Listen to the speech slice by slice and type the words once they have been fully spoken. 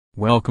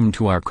Welcome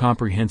to our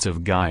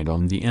comprehensive guide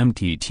on the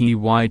MTT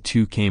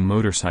Y2K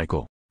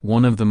motorcycle,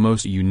 one of the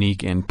most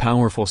unique and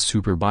powerful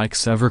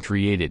superbikes ever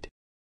created.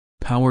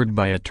 Powered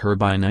by a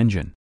turbine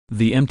engine,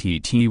 the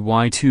MTT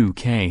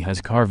Y2K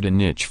has carved a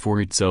niche for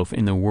itself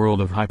in the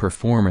world of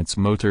high-performance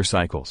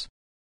motorcycles.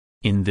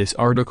 In this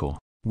article,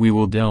 we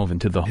will delve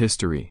into the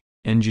history,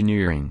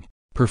 engineering,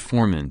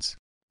 performance,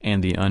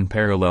 and the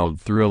unparalleled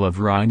thrill of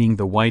riding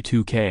the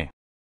Y2K.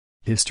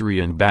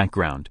 History and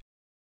background.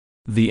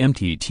 The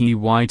MTT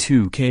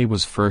Y2K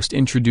was first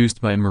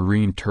introduced by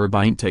Marine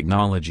Turbine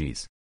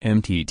Technologies,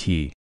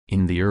 MTT,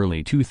 in the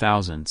early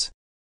 2000s.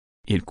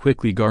 It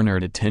quickly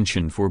garnered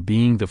attention for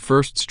being the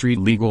first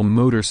street-legal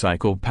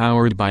motorcycle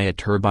powered by a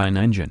turbine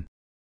engine.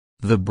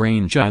 The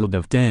brainchild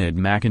of Ted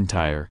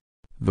McIntyre,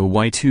 the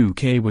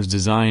Y2K was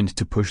designed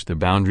to push the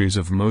boundaries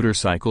of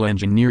motorcycle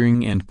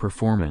engineering and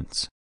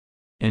performance.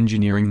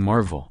 Engineering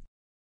marvel.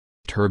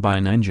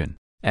 Turbine engine.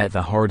 At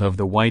the heart of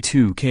the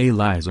Y2K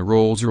lies a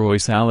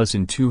Rolls-Royce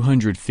Allison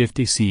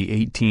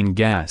 250C18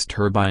 gas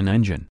turbine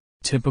engine,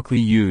 typically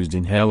used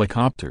in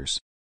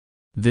helicopters.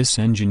 This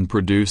engine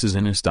produces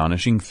an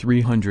astonishing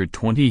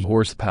 320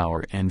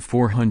 horsepower and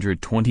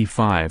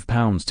 425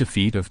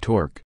 pounds-feet of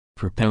torque,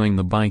 propelling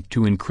the bike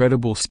to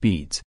incredible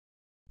speeds.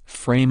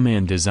 Frame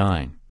and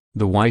design.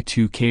 The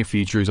Y2K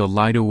features a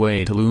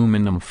lightweight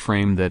aluminum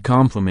frame that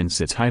complements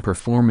its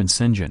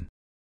high-performance engine.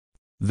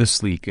 The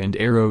sleek and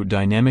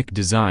aerodynamic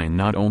design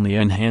not only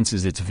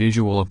enhances its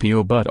visual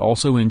appeal but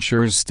also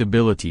ensures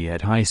stability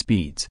at high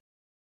speeds.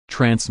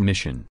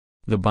 Transmission.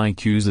 The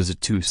bike uses a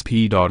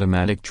 2-speed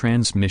automatic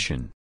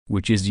transmission,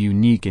 which is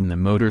unique in the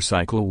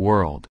motorcycle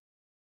world.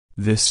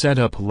 This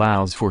setup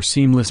allows for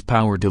seamless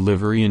power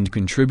delivery and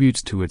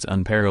contributes to its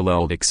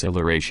unparalleled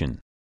acceleration.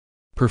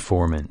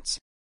 Performance.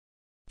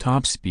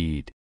 Top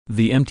speed.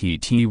 The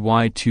MTT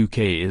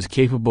Y2K is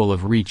capable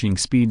of reaching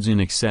speeds in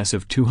excess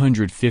of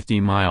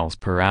 250 miles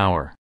per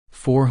hour,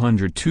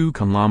 402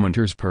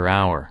 kilometers per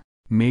hour,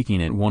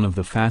 making it one of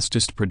the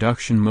fastest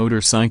production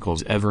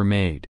motorcycles ever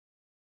made.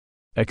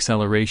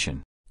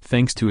 Acceleration.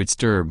 Thanks to its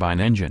turbine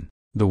engine,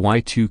 the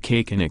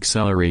Y2K can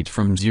accelerate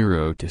from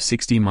 0 to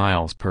 60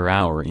 miles per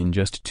hour in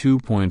just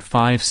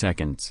 2.5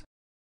 seconds.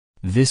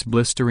 This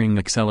blistering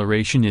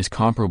acceleration is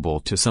comparable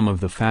to some of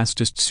the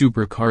fastest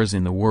supercars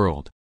in the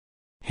world.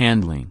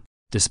 Handling.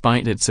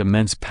 Despite its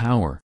immense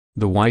power,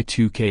 the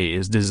Y2K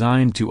is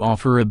designed to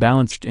offer a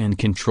balanced and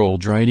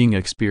controlled riding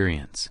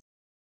experience.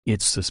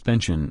 Its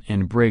suspension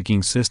and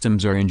braking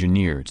systems are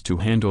engineered to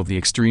handle the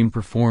extreme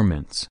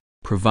performance,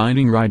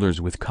 providing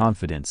riders with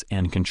confidence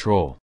and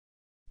control.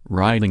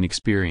 Riding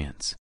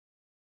experience.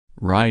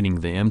 Riding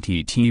the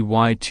MTT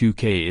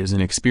Y2K is an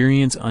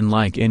experience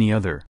unlike any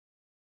other.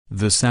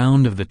 The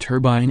sound of the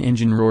turbine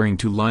engine roaring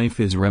to life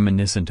is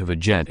reminiscent of a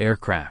jet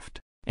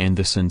aircraft, and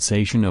the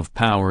sensation of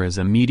power is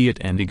immediate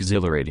and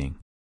exhilarating.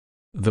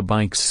 The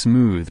bike's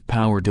smooth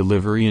power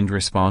delivery and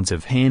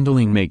responsive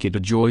handling make it a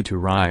joy to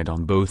ride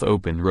on both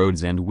open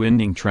roads and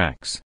winding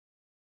tracks.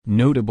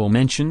 Notable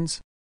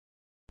mentions.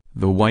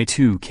 The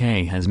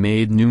Y2K has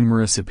made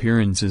numerous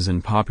appearances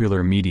in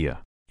popular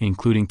media,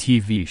 including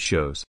TV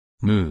shows,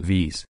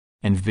 movies,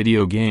 and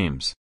video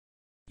games.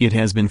 It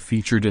has been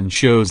featured in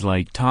shows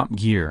like Top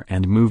Gear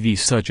and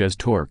movies such as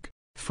Torque,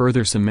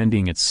 further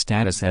cementing its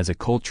status as a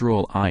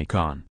cultural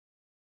icon.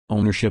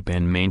 Ownership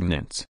and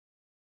maintenance.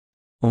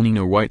 Owning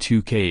a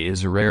Y2K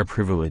is a rare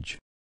privilege.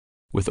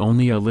 With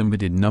only a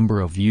limited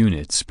number of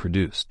units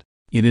produced,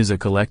 it is a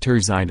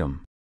collector's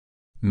item.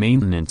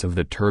 Maintenance of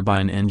the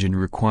turbine engine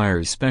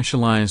requires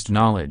specialized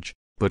knowledge,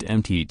 but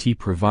MTT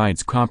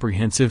provides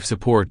comprehensive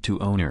support to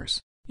owners,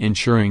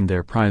 ensuring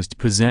their prized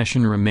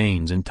possession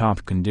remains in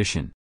top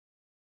condition.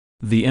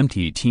 The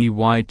MTT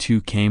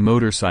Y2K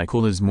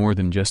motorcycle is more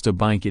than just a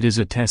bike. It is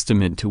a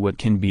testament to what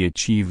can be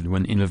achieved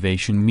when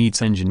innovation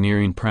meets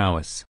engineering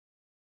prowess.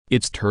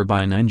 Its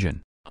turbine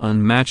engine,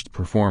 unmatched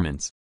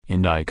performance,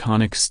 and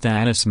iconic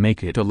status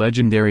make it a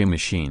legendary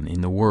machine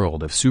in the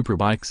world of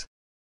superbikes.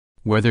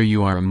 Whether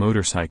you are a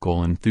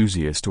motorcycle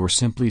enthusiast or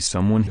simply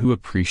someone who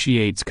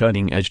appreciates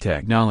cutting-edge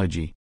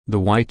technology, the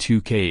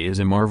Y2K is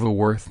a marvel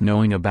worth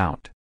knowing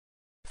about.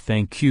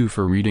 Thank you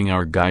for reading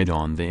our guide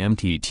on the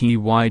MTT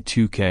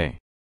Y2K.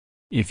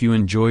 If you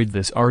enjoyed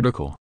this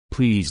article,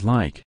 please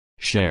like,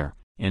 share,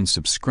 and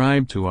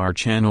subscribe to our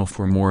channel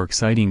for more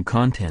exciting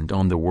content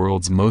on the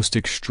world's most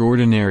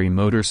extraordinary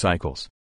motorcycles.